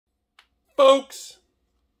folks?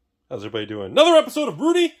 How's everybody doing? Another episode of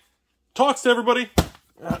Rudy Talks to Everybody.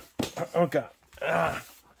 Oh, God.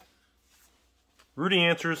 Rudy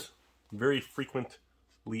answers very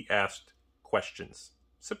frequently asked questions.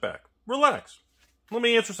 Sit back. Relax. Let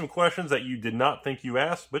me answer some questions that you did not think you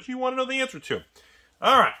asked, but you want to know the answer to.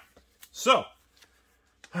 All right. So,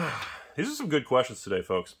 these are some good questions today,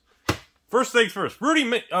 folks. First things first.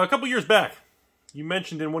 Rudy, a couple years back, you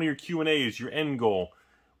mentioned in one of your Q&As your end goal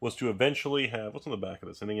was to eventually have... What's on the back of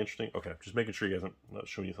this? Anything interesting? Okay, just making sure you guys aren't not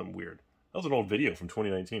showing you something weird. That was an old video from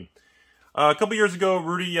 2019. A couple years ago,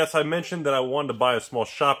 Rudy, yes, I mentioned that I wanted to buy a small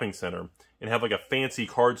shopping center and have like a fancy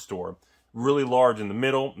card store, really large in the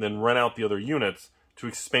middle, and then rent out the other units to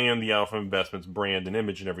expand the Alpha Investments brand and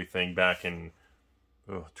image and everything back in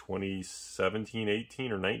 2017,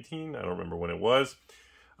 18, or 19? I don't remember when it was.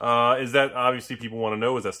 Is that, obviously, people want to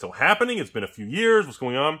know, is that still happening? It's been a few years. What's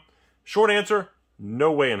going on? Short answer,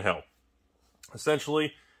 no way in hell.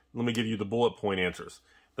 Essentially, let me give you the bullet point answers.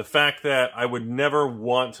 The fact that I would never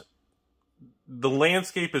want... The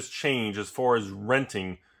landscape has changed as far as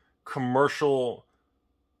renting commercial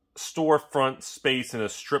storefront space in a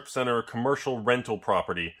strip center, commercial rental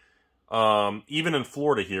property. Even in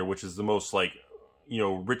Florida here, which is the most, like, you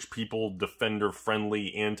know, rich people,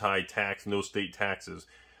 defender-friendly, anti-tax, no state taxes.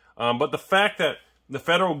 But the fact that the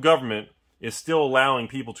federal government is still allowing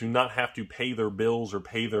people to not have to pay their bills or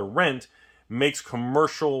pay their rent makes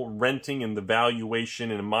commercial renting and the valuation,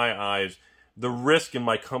 in my eyes, the risk in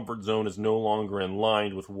my comfort zone is no longer in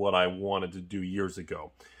line with what I wanted to do years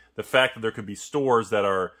ago. The fact that there could be stores that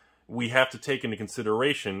are, we have to take into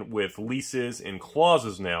consideration with leases and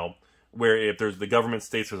clauses now, where if there's the government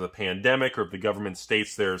states there's a pandemic, or if the government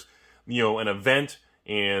states there's, you know, an event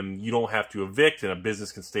and you don't have to evict and a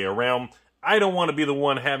business can stay around. I don't want to be the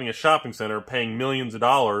one having a shopping center paying millions of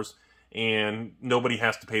dollars and nobody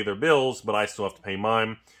has to pay their bills, but I still have to pay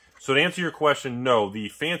mine. So to answer your question, no, the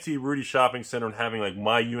fancy Rudy shopping center and having like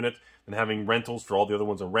my unit and having rentals for all the other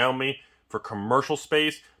ones around me for commercial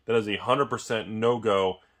space, that is 100%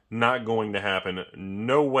 no-go, not going to happen.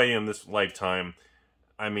 No way in this lifetime.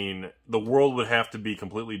 I mean, the world would have to be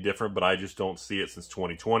completely different, but I just don't see it since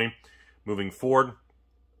 2020. Moving forward,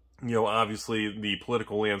 you know, obviously the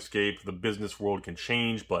political landscape, the business world can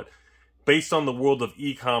change, but based on the world of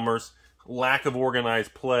e-commerce, lack of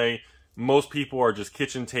organized play, most people are just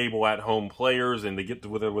kitchen table at home players and they get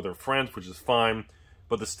with their friends, which is fine.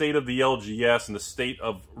 But the state of the LGS and the state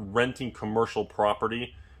of renting commercial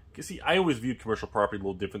property, you see, I always viewed commercial property a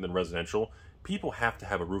little different than residential. People have to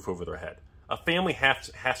have a roof over their head. A family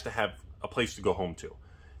has to have a place to go home to.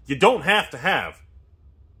 You don't have to have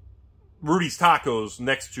Rudy's Tacos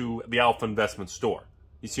next to the Alpha Investment store.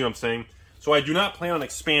 You see what I'm saying? So I do not plan on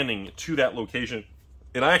expanding to that location.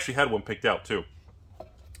 And I actually had one picked out too.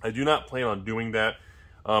 I do not plan on doing that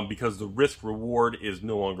because the risk-reward is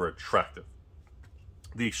no longer attractive.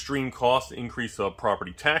 The extreme cost increase of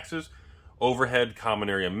property taxes, overhead, common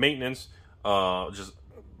area maintenance, just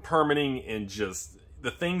permitting, and just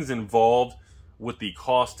the things involved with the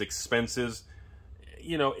cost expenses,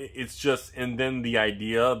 you know, it's just, and then the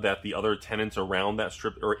idea that the other tenants around that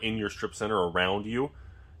strip or in your strip center around you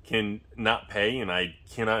can not pay and I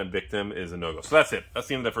cannot evict them is a no-go. So that's it. That's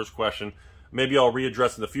the end of that first question. Maybe I'll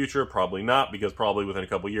readdress in the future. Probably not, because probably within a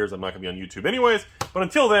couple of years I'm not going to be on YouTube anyways. But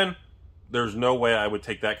until then, there's no way I would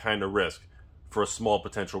take that kind of risk for a small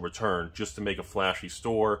potential return just to make a flashy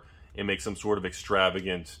store and make some sort of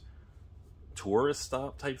extravagant tourist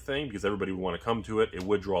stop type thing, because everybody would want to come to it. It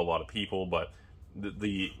would draw a lot of people, but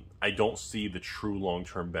I don't see the true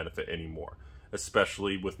long-term benefit anymore,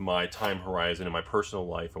 especially with my time horizon and my personal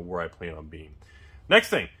life and where I plan on being. Next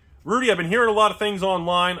thing, Rudy, I've been hearing a lot of things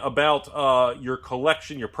online about your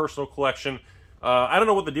collection, your personal collection. I don't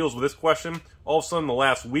know what the deal is with this question. All of a sudden, the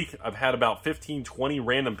last week, I've had about 15, 20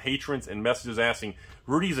 random patrons and messages asking,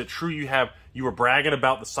 Rudy, is it true you were bragging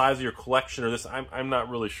about the size of your collection or this? I'm not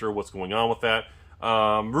really sure what's going on with that.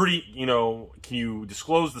 Rudy, you know, can you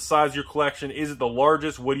disclose the size of your collection? Is it the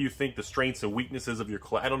largest? What do you think the strengths and weaknesses of your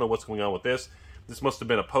collection? I don't know what's going on with this. This must have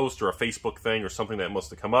been a post or a Facebook thing or something that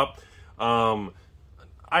must have come up.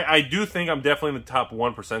 I do think I'm definitely in the top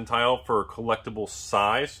 1 percentile for collectible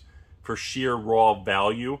size, for sheer raw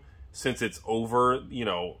value, since it's over, you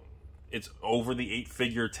know, it's over the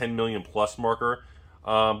 8-figure, 10 million plus marker.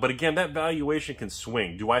 But again, that valuation can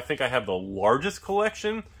swing. Do I think I have the largest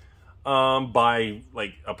collection by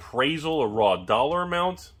like appraisal or raw dollar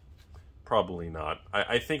amount? Probably not.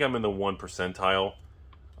 I think I'm in the 1 percentile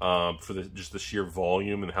for just the sheer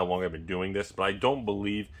volume and how long I've been doing this. But I don't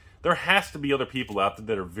believe there has to be other people out there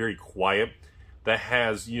that are very quiet that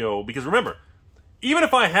has, you know, because remember, even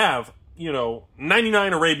if I have you know,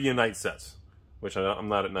 99 Arabian Night sets, which I'm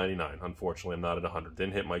not at 99. Unfortunately, I'm not at 100.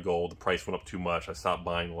 Didn't hit my goal. The price went up too much. I stopped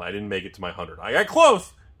buying. I didn't make it to my 100. I got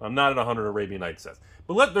close. I'm not at 100 Arabian Night sets.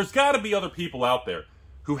 But there's got to be other people out there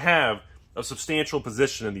who have a substantial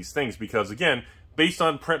position in these things because, again, based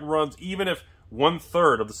on print runs, even if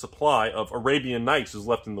 1/3 of the supply of Arabian Nights is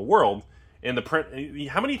left in the world, and the print,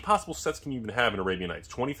 how many possible sets can you even have in Arabian Nights?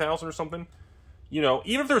 20,000 or something? You know,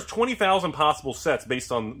 even if there's 20,000 possible sets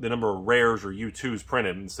based on the number of rares or U2s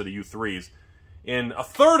printed instead of U3s, and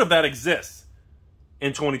 1/3 of that exists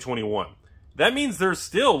in 2021. That means there's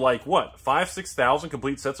still, like, what, 5,000-6,000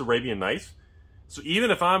 complete sets of Arabian Nights? So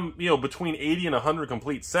even if I'm, you know, between 80 and 100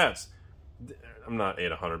 complete sets, I'm not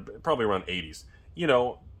at 100, probably around 80s, you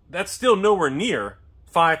know, that's still nowhere near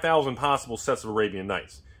 5,000 possible sets of Arabian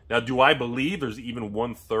Nights. Now, do I believe there's even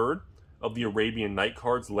 1/3 of the Arabian Night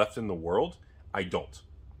cards left in the world? I don't.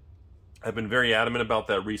 I've been very adamant about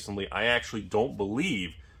that recently. I actually don't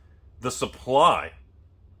believe the supply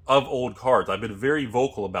of old cards. I've been very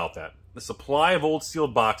vocal about that. The supply of old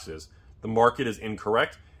sealed boxes, the market is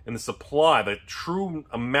incorrect, and the supply, the true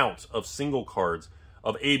amount of single cards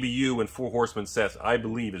of ABU and Four Horsemen sets, I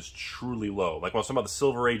believe is truly low. Like when I was talking about the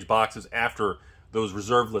Silver Age boxes after those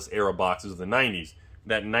reserve list era boxes of the 90s,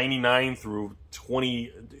 that 99 through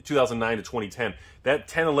 2009 to 2010, that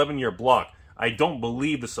 10-11 year block, I don't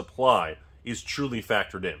believe the supply is truly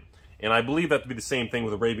factored in. And I believe that to be the same thing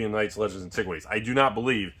with Arabian Nights, Legends, and Antiquities. I do not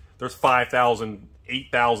believe there's 5,000,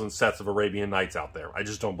 8,000 sets of Arabian Nights out there. I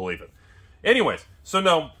just don't believe it. Anyways, so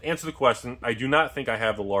no, answer the question. I do not think I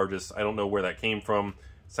have the largest. I don't know where that came from.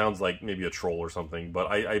 Sounds like maybe a troll or something. But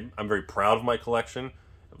I'm very proud of my collection.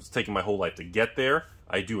 It was taking my whole life to get there.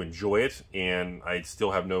 I do enjoy it, and I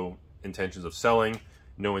still have no intentions of selling,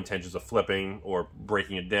 no intentions of flipping or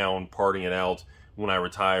breaking it down, parting it out. When I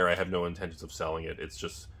retire, I have no intentions of selling it.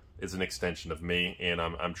 It's an extension of me, and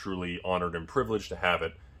I'm truly honored and privileged to have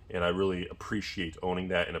it, and I really appreciate owning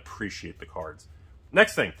that and appreciate the cards.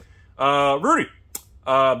 Next thing, Rudy,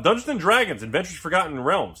 Dungeons & Dragons, Adventures Forgotten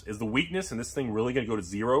Realms. Is the weakness in this thing really going to go to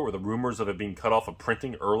 0, or the rumors of it being cut off of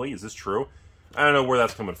printing early? Is this true? I don't know where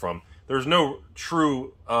that's coming from. There's no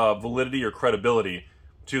true validity or credibility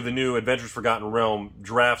to the new Adventures Forgotten Realm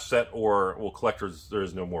draft set or, well, collectors, there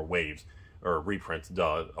is no more waves or reprints,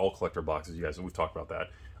 duh, all collector boxes, you guys, we've talked about that.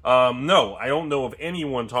 No, I don't know of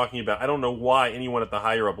anyone talking about, I don't know why anyone at the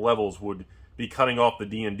higher up levels would be cutting off the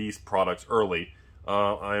D&D products early.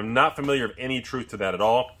 I am not familiar with any truth to that at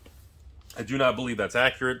all. I do not believe that's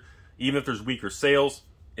accurate. Even if there's weaker sales,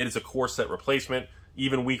 it is a core set replacement.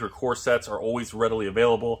 Even weaker core sets are always readily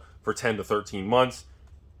available for 10 to 13 months.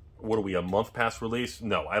 What are we, a month past release?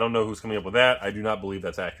 No, I don't know who's coming up with that. I do not believe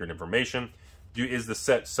that's accurate information. Is the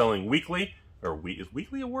set selling weekly? Or is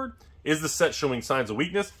weekly a word? Is the set showing signs of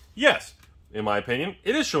weakness? Yes, in my opinion,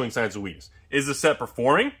 it is showing signs of weakness. Is the set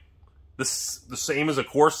performing the same as a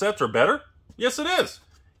core set or better? Yes, it is.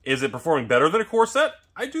 Is it performing better than a core set?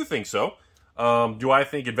 I do think so. Do I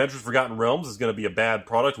think Adventures Forgotten Realms is going to be a bad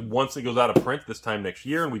product once it goes out of print this time next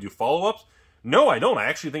year and we do follow-ups? No, I don't. I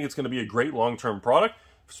actually think it's going to be a great long-term product,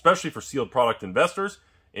 especially for sealed product investors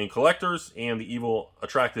and collectors and the evil,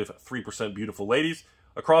 attractive 3% beautiful ladies.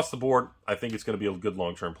 Across the board, I think it's going to be a good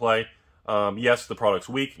long-term play. Yes, the product's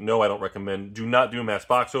weak. No, I don't recommend. Do not do a mass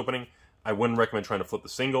box opening. I wouldn't recommend trying to flip the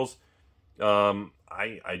singles. I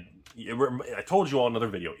told you all in another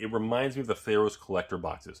video, it reminds me of the Theros collector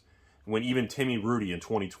boxes. When even Timmy Rudy in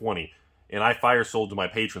 2020, and I fire sold to my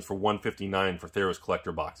patrons for $159 for Theros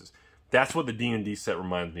collector boxes. That's what the D&D set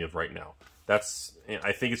reminds me of right now.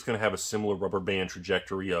 I think it's going to have a similar rubber band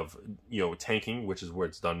trajectory of, you know, tanking, which is where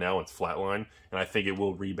it's done now. It's flatline, and I think it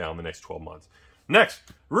will rebound the next 12 months. Next,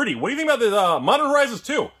 Rudy, what do you think about the Modern Horizons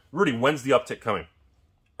 2? Rudy, when's the uptick coming?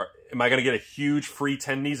 Am I going to get a huge free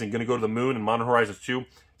tendies and going to go to the moon in Modern Horizons 2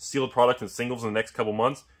 sealed product and singles in the next couple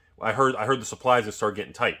months? I heard the supplies will start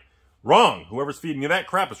getting tight. Wrong. Whoever's feeding you that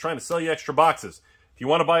crap is trying to sell you extra boxes. If you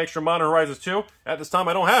want to buy extra Modern Horizons 2, at this time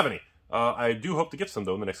I don't have any. I do hope to get some,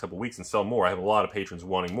 though, in the next couple weeks and sell more. I have a lot of patrons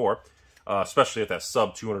wanting more, especially at that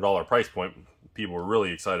sub-$200 price point. People were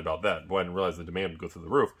really excited about that. Boy, I didn't realize the demand would go through the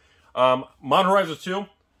roof. Modern Horizons 2,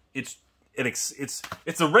 it's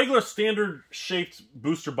a regular standard-shaped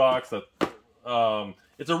booster box.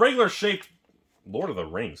 It's a regular-shaped Lord of the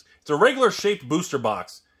Rings. It's a regular-shaped booster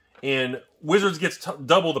box, and Wizards gets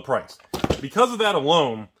double the price. Because of that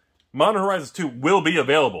alone, Modern Horizons 2 will be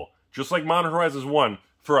available, just like Modern Horizons 1,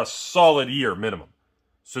 for a solid year minimum.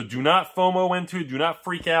 So do not FOMO into it. Do not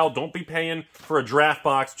freak out. Don't be paying for a draft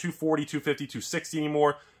box $240, $250, $260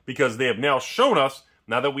 anymore, because they have now shown us,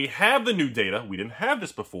 now that we have the new data, we didn't have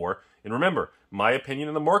this before, and remember, my opinion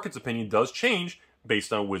and the market's opinion does change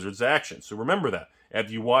based on Wizards' actions. So remember that.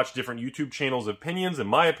 After you watch different YouTube channels' opinions and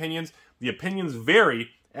my opinions, the opinions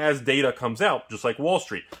vary as data comes out, just like Wall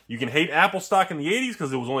Street. You can hate Apple stock in the 80s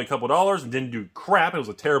because it was only a couple dollars and didn't do crap. It was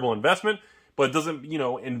a terrible investment. But it doesn't, you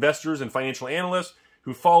know, investors and financial analysts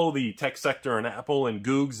who follow the tech sector and Apple and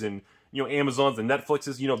Googs and, you know, Amazons and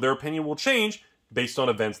Netflixes, you know, their opinion will change based on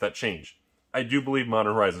events that change. I do believe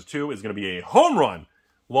Modern Horizons 2 is going to be a home run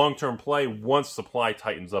long-term play once supply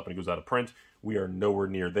tightens up and it goes out of print. We are nowhere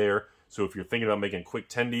near there. So if you're thinking about making quick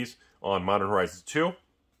tendies on Modern Horizons 2,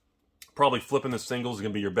 probably flipping the singles is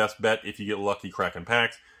going to be your best bet if you get lucky cracking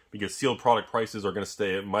packs, because sealed product prices are going to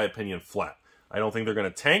stay, in my opinion, flat. I don't think they're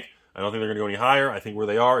going to tank. I don't think they're going to go any higher. I think where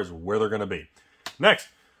they are is where they're going to be. Next,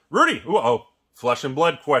 Rudy. Flesh and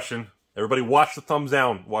blood question. Everybody watch the thumbs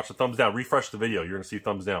down. Watch the thumbs down. Refresh the video. You're going to see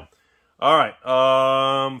thumbs down. All right.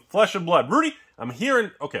 Flesh and blood. Rudy, I'm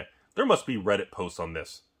hearing... Okay, there must be Reddit posts on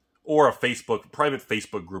this. Or a private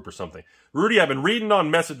Facebook group or something. Rudy, I've been reading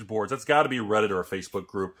on message boards. That's got to be Reddit or a Facebook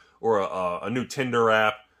group. Or a new Tinder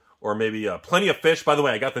app. Or maybe Plenty of Fish. By the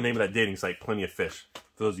way, I got the name of that dating site, Plenty of Fish.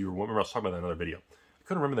 For those of you who remember, I was talking about that in another video. I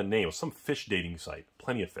couldn't remember the name. It was some fish dating site.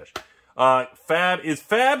 Plenty of Fish.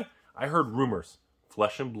 Fab. I heard rumors.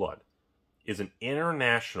 Flesh and Blood is an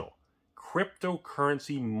international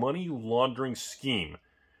cryptocurrency money laundering scheme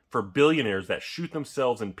for billionaires that shoot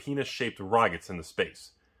themselves in penis-shaped rockets into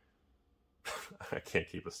space. I can't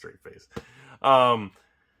keep a straight face.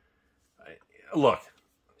 Look,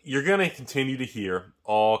 you're going to continue to hear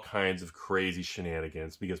all kinds of crazy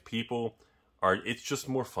shenanigans because people are, it's just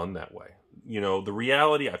more fun that way. You know, the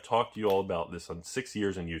reality, I've talked to you all about this on 6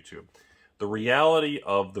 years on YouTube. The reality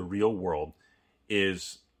of the real world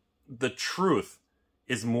is the truth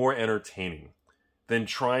is more entertaining than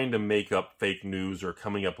trying to make up fake news or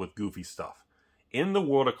coming up with goofy stuff. In the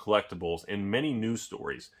world of collectibles, in many news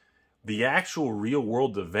stories, the actual real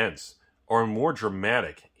world events are more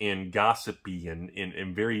dramatic and gossipy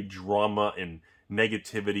and very drama and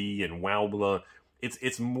negativity and wow blah.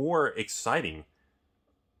 It's more exciting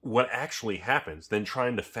what actually happens than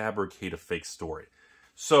trying to fabricate a fake story.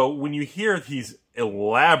 So when you hear these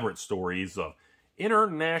elaborate stories of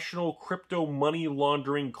international crypto money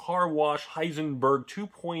laundering car wash Heisenberg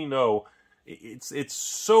 2.0, it's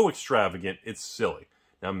so extravagant, it's silly.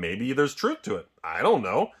 Now maybe there's truth to it. I don't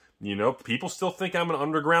know. You know, people still think I'm an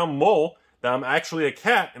underground mole, that I'm actually a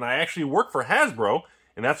cat, and I actually work for Hasbro,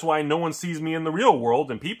 and that's why no one sees me in the real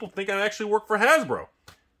world, and people think I actually work for Hasbro.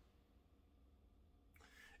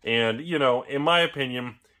 And, you know, in my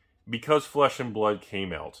opinion, because Flesh and Blood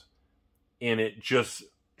came out, and it just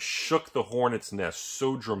shook the hornet's nest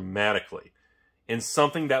so dramatically, in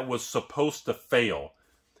something that was supposed to fail,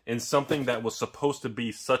 in something that was supposed to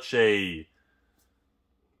be such a,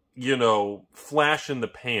 you know, flash in the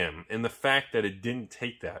pan, and the fact that it didn't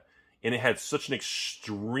take that, and it had such an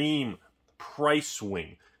extreme price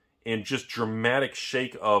swing, and just dramatic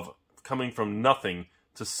shake of coming from nothing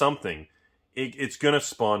to something, it's going to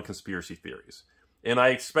spawn conspiracy theories. And I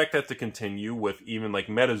expect that to continue with even like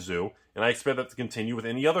MetaZoo, and I expect that to continue with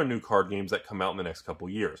any other new card games that come out in the next couple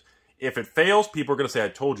of years. If it fails, people are going to say, I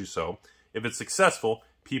told you so. If it's successful,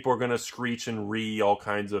 people are going to screech and all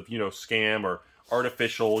kinds of, you know, scam or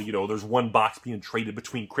artificial, you know, there's one box being traded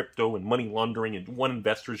between crypto and money laundering, and one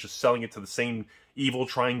investor is just selling it to the same evil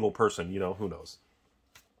triangle person, you know, who knows.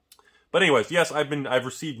 But anyways, yes, I've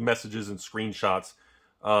received messages and screenshots,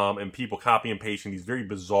 and people copy and pasting these very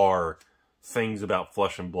bizarre things about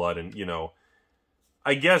Flesh and Blood, and, you know,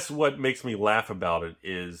 I guess what makes me laugh about it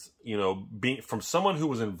is, you know, being from someone who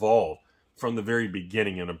was involved from the very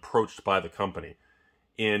beginning and approached by the company,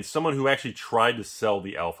 and someone who actually tried to sell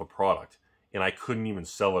the alpha product, and I couldn't even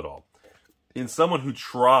sell it all. And someone who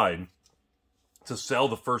tried to sell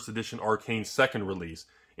the first edition Arcane second release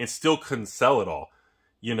and still couldn't sell it all,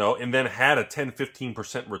 you know, and then had a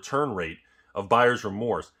 10-15% return rate of buyer's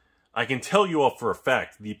remorse. I can tell you all for a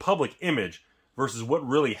fact, the public image versus what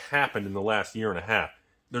really happened in the last year and a half,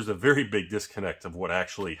 there's a very big disconnect of what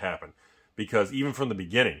actually happened. Because even from the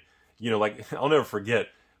beginning, you know, like, I'll never forget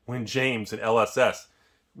when James at LSS,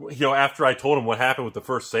 you know, after I told him what happened with the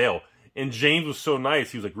first sale, and James was so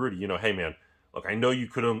nice, he was like, Rudy, you know, hey man, look, I know you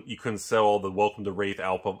couldn't sell all the Welcome to Wraith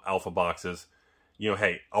alpha boxes. You know,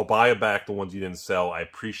 hey, I'll buy back the ones you didn't sell. I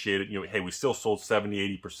appreciate it. You know, hey, we still sold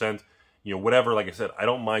 70, 80%. You know, whatever, like I said, I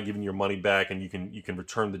don't mind giving your money back, and you can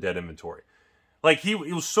return the dead inventory. Like, he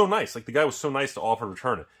was so nice. Like, the guy was so nice to offer to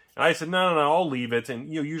return it. And I said, no, I'll leave it. And,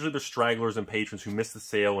 you know, usually there's stragglers and patrons who miss the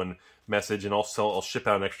sale and message, and I'll ship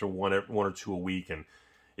out an extra one or two a week. And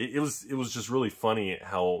it was just really funny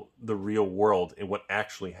how the real world and what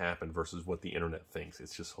actually happened versus what the internet thinks.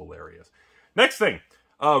 It's just hilarious. Next thing,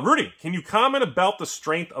 Rudy, can you comment about the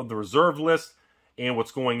strength of the reserve list and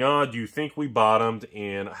what's going on? Do you think we bottomed,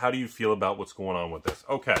 and how do you feel about what's going on with this?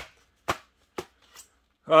 Okay.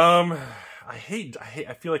 I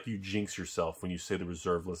feel like you jinx yourself when you say the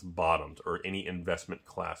reserve list bottomed or any investment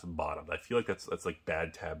class bottomed. I feel like that's like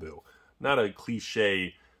bad taboo. Not a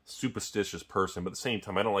cliche, superstitious person, but at the same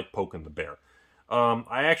time, I don't like poking the bear.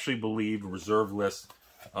 I actually believe reserve lists,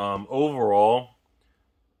 overall,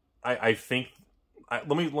 I think, let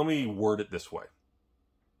me word it this way.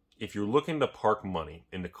 If you're looking to park money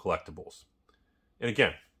into collectibles, and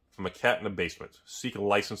again, I'm a cat in a basement, seek a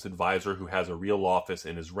licensed advisor who has a real office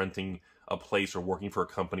and is renting a place or working for a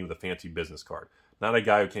company with a fancy business card. Not a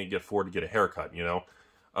guy who can't afford to get a haircut, you know?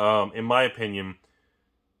 In my opinion,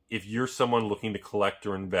 if you're someone looking to collect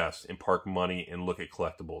or invest and park money and look at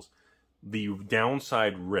collectibles, the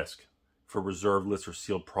downside risk for reserve list or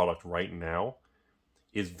sealed product right now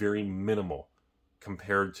is very minimal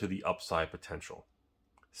compared to the upside potential.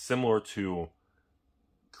 Similar to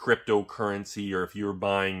cryptocurrency, or if you were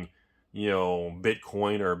buying, you know,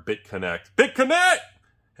 Bitcoin or BitConnect.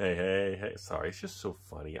 Hey, sorry, it's just so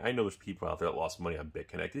funny. I know there's people out there that lost money on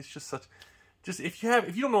BitConnect. It's just if you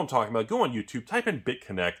don't know what I'm talking about, go on YouTube, type in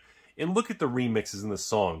BitConnect, and look at the remixes and the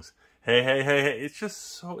songs. Hey,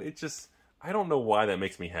 I don't know why that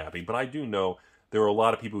makes me happy, but I do know there were a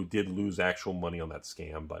lot of people who did lose actual money on that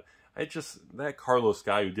scam, but that Carlos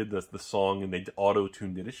guy who did the song and they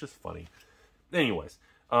auto-tuned it, it's just funny. Anyways,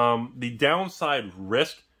 the downside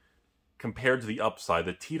risk compared to the upside,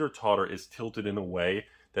 the teeter-totter is tilted in a way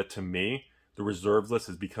that, to me, the reserve list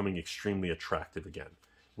is becoming extremely attractive again.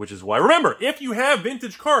 Which is why, remember, if you have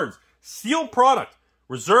vintage cards, sealed product,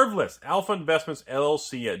 reserve list,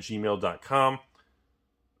 AlphainvestmentsLLC at gmail.com.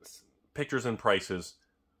 Pictures and prices.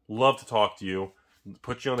 Love to talk to you.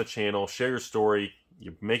 Put you on the channel. Share your story.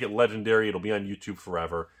 You make it legendary. It'll be on YouTube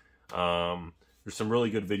forever. There's some really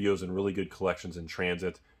good videos and really good collections in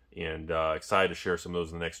transit. And excited to share some of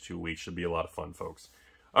those in the next 2 weeks. Should be a lot of fun, folks.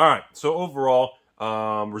 All right. So overall,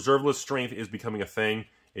 reserve list strength is becoming a thing.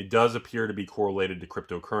 It does appear to be correlated to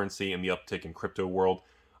cryptocurrency and the uptick in crypto world.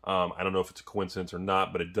 I don't know if it's a coincidence or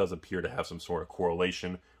not, but it does appear to have some sort of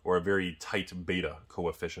correlation or a very tight beta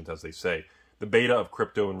coefficient, as they say. The beta of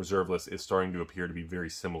crypto and reserve lists is starting to appear to be very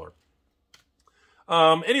similar.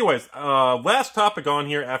 Anyways, last topic on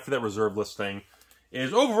here after that reserve list thing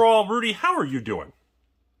is overall, Rudy, how are you doing?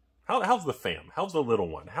 How's the fam? How's the little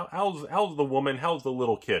one? How's the woman? How's the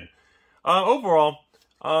little kid? Overall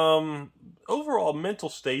mental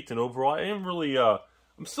state and overall, I am really, I'm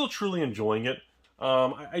still truly enjoying it.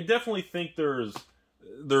 I definitely think there's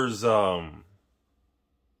a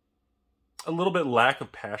little bit lack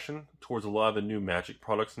of passion towards a lot of the new Magic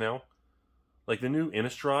products now. Like the new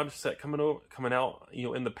Innistrad set coming out, you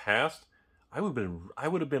know, in the past, I would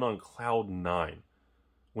have been on cloud 9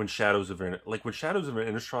 when Shadows of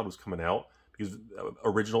Innistrad was coming out, because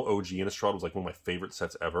original OG Innistrad was like one of my favorite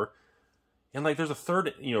sets ever. And like there's a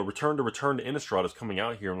third, you know, Return to Innistrad is coming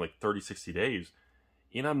out here in like 30-60 days,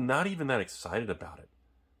 and I'm not even that excited about it.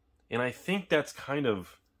 And I think that's kind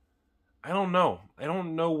of, I don't know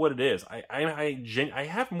what it is. I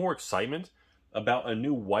have more excitement about a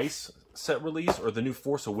new Weiss set release, or the new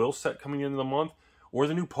Force of Will set coming in the month, or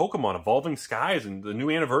the new Pokemon Evolving Skies and the new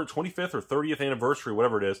 25th or 30th anniversary,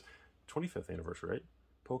 whatever it is. 25th anniversary, right?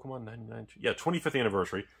 Pokemon 99. Yeah, 25th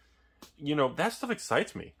anniversary. You know, that stuff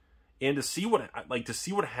excites me. And to see what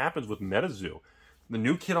happens with MetaZoo, the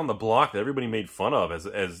new kid on the block that everybody made fun of as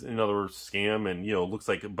another scam, and you know, looks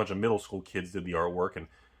like a bunch of middle school kids did the artwork, and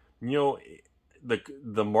you know,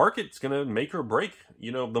 the market's gonna make or break.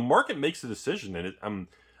 You know, the market makes a decision, and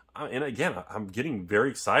I'm getting very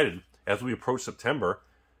excited as we approach September.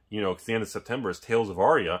 You know, 'cause the end of September is Tales of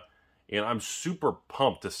Aria, and I'm super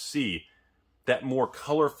pumped to see that more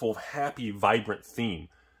colorful, happy, vibrant theme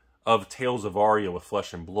of Tales of Aria with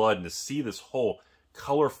Flesh and Blood, and to see this whole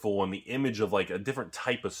colorful and the image of like a different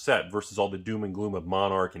type of set versus all the doom and gloom of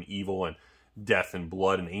Monarch and Evil and Death and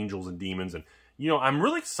Blood and Angels and Demons. And you know, I'm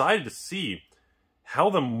really excited to see how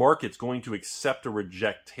the market's going to accept or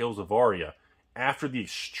reject Tales of Aria after the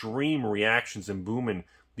extreme reactions and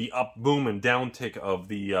the up boom and downtick of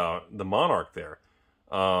the Monarch there.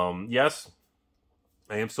 Yes,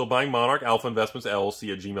 I am still buying Monarch.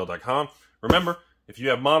 AlphainvestmentsLLC at gmail.com. Remember, if you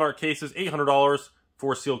have Monarch cases, $800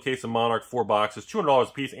 for a sealed case of Monarch, 4 boxes, $200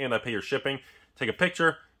 a piece, and I pay your shipping. Take a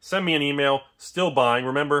picture, send me an email. Still buying.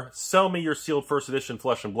 Remember, sell me your sealed first edition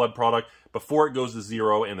Flesh and Blood product before it goes to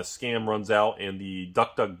zero and the scam runs out and the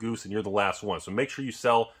duck duck goose and you're the last one. So make sure you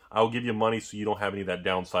sell. I'll give you money so you don't have any of that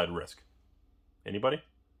downside risk. Anybody?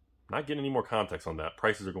 Not getting any more context on that.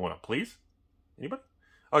 Prices are going up. Please? Anybody?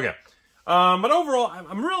 Okay. But overall,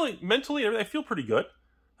 I'm really, mentally, I feel pretty good.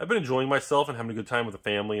 I've been enjoying myself and having a good time with the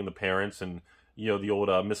family and the parents and, you know, the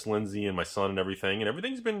old Miss Lindsay and my son and everything. And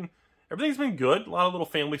everything's been good. A lot of little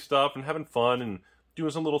family stuff and having fun and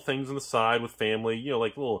doing some little things on the side with family. You know,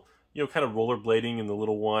 like little, you know, kind of rollerblading in the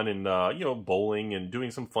little one and, you know, bowling and doing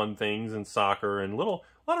some fun things and soccer and a lot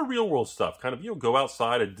of real world stuff. Kind of, you know, go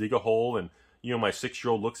outside and dig a hole and, you know, my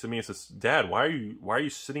 6-year-old looks at me and says, "Dad, why are you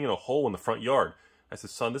sitting in a hole in the front yard?" I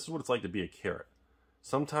said, "Son, this is what it's like to be a carrot.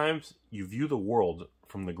 Sometimes you view the world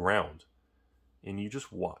from the ground and you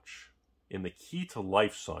just watch. And the key to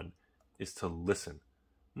life, son, is to listen.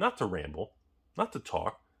 Not to ramble, not to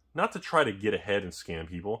talk, not to try to get ahead and scam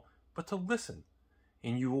people, but to listen.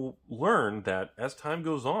 And you will learn that as time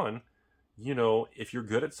goes on, you know, if you're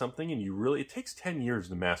good at something and it takes 10 years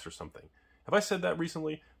to master something." Have I said that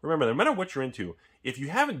recently? Remember, no matter what you're into, if you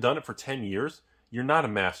haven't done it for 10 years, you're not a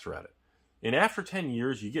master at it. And after 10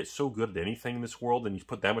 years, you get so good at anything in this world and you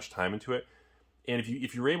put that much time into it. And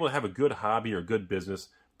if you're able to have a good hobby or a good business,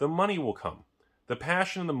 the money will come. The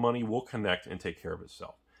passion and the money will connect and take care of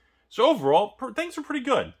itself. So overall, things are pretty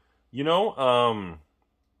good. You know,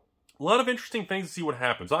 a lot of interesting things to see what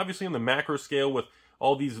happens. Obviously on the macro scale with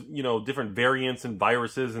all these, you know, different variants and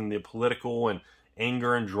viruses and the political and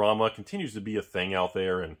anger and drama continues to be a thing out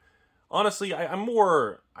there. And honestly, I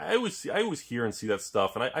always hear and see that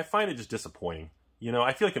stuff, and I find it just disappointing. You know,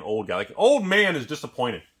 I feel like an old guy. Like, an old man is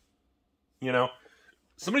disappointed. You know?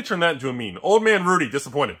 Somebody turn that into a meme. Old man Rudy,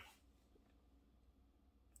 disappointed.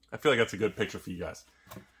 I feel like that's a good picture for you guys.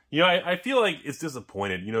 You know, I feel like it's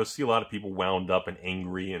disappointed. You know, see a lot of people wound up and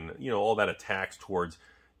angry and, you know, all that attacks towards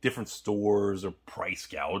different stores or price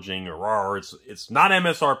gouging or it's not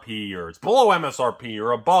MSRP or it's below MSRP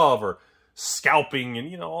or above or scalping and,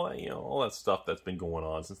 you know, all that stuff that's been going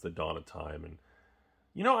on since the dawn of time. And,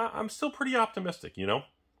 you know, I'm still pretty optimistic, you know.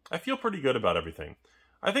 I feel pretty good about everything.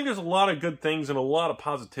 I think there's a lot of good things and a lot of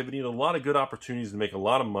positivity and a lot of good opportunities to make a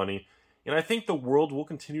lot of money. And I think the world will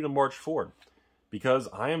continue to march forward because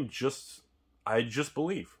I just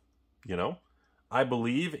believe, you know. I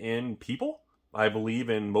believe in people. I believe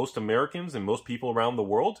in most Americans and most people around the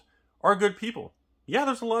world are good people. Yeah,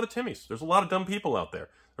 there's a lot of Timmies. There's a lot of dumb people out there.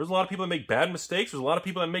 There's a lot of people that make bad mistakes. There's a lot of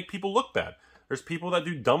people that make people look bad. There's people that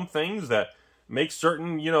do dumb things that make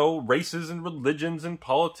certain, you know, races and religions and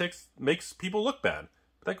politics makes people look bad.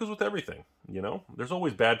 But that goes with everything, you know. There's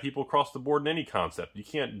always bad people across the board in any concept. You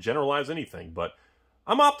can't generalize anything, but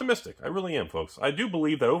I'm optimistic. I really am, folks. I do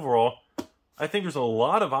believe that overall, I think there's a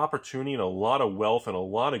lot of opportunity and a lot of wealth and a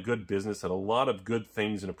lot of good business and a lot of good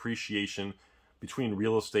things and appreciation between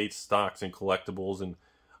real estate, stocks, and collectibles. And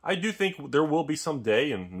I do think there will be some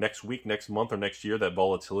day in next week, next month, or next year that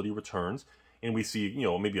volatility returns and we see, you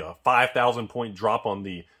know, maybe a 5,000 point drop on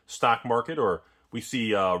the stock market, or we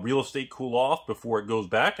see real estate cool off before it goes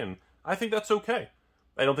back. And I think that's okay.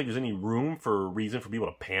 I don't think there's any reason for people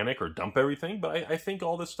to panic or dump everything, but I think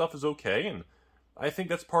all this stuff is okay. And I think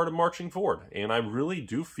that's part of marching forward. And I really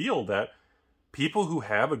do feel that people who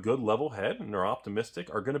have a good level head and are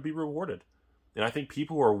optimistic are going to be rewarded. And I think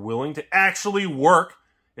people who are willing to actually work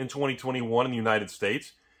in 2021 in the United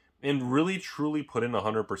States and really truly put in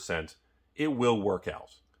 100%, it will work out.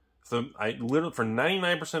 So for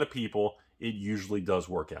 99% of people, it usually does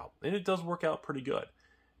work out. And it does work out pretty good.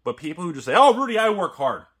 But people who just say, "Oh, Rudy, I work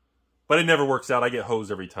hard, but it never works out. I get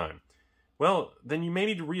hosed every time." Well, then you may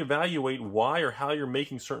need to reevaluate why or how you're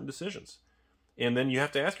making certain decisions. And then you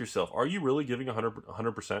have to ask yourself, are you really giving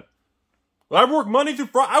 100%? Well, I work Monday through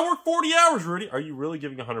Friday. I work 40 hours, Rudy. Are you really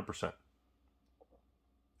giving 100%?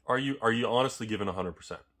 Are you honestly giving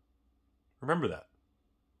 100%? Remember that.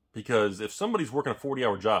 Because if somebody's working a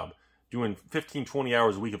 40-hour job, doing 15, 20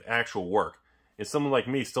 hours a week of actual work, and someone like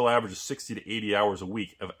me still averages 60 to 80 hours a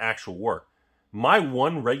week of actual work, my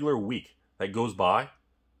one regular week that goes by,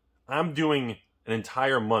 I'm doing an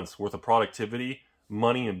entire month's worth of productivity,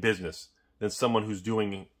 money, and business than someone who's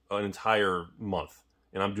doing an entire month,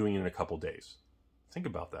 and I'm doing it in a couple days. Think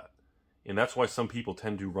about that. And that's why some people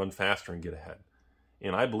tend to run faster and get ahead.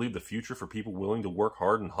 And I believe the future for people willing to work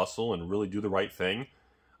hard and hustle and really do the right thing,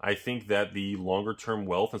 I think that the longer-term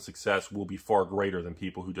wealth and success will be far greater than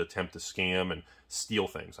people who attempt to scam and steal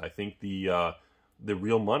things. I think the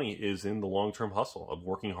real money is in the long-term hustle of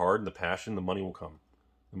working hard and the passion. The money will come.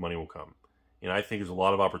 The money will come. And I think there's a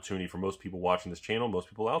lot of opportunity for most people watching this channel, most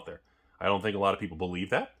people out there. I don't think a lot of people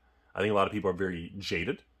believe that. I think a lot of people are very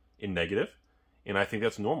jaded and negative, and I think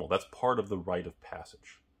that's normal. That's part of the rite of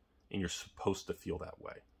passage, and you're supposed to feel that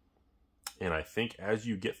way. And I think as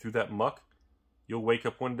you get through that muck, you'll wake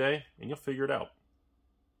up one day and you'll figure it out.